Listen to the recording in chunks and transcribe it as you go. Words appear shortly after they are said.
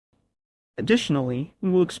Additionally, we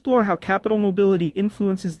will explore how capital mobility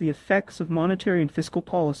influences the effects of monetary and fiscal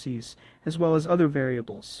policies, as well as other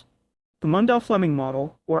variables. The Mundell-Fleming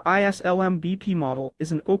model, or ISLM-BP model,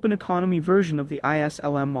 is an open economy version of the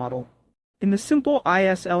ISLM model. In the simple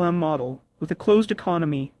ISLM model, with a closed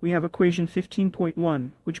economy, we have equation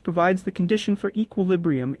 15.1, which provides the condition for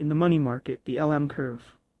equilibrium in the money market, the LM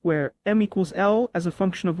curve, where M equals L as a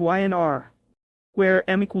function of Y and R, where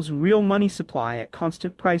M equals real money supply at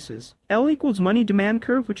constant prices, L equals money demand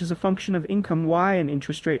curve, which is a function of income Y and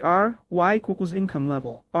interest rate R, Y equals income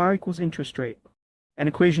level, R equals interest rate. And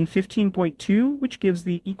equation 15.2, which gives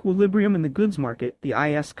the equilibrium in the goods market, the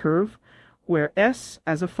IS curve, where S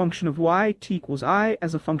as a function of Y, T equals I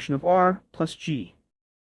as a function of R plus G,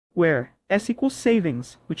 where S equals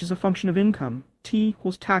savings, which is a function of income, T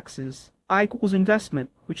equals taxes, I equals investment,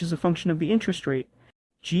 which is a function of the interest rate,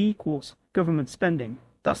 G equals government spending.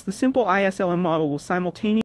 Thus, the simple ISLM model will simultaneously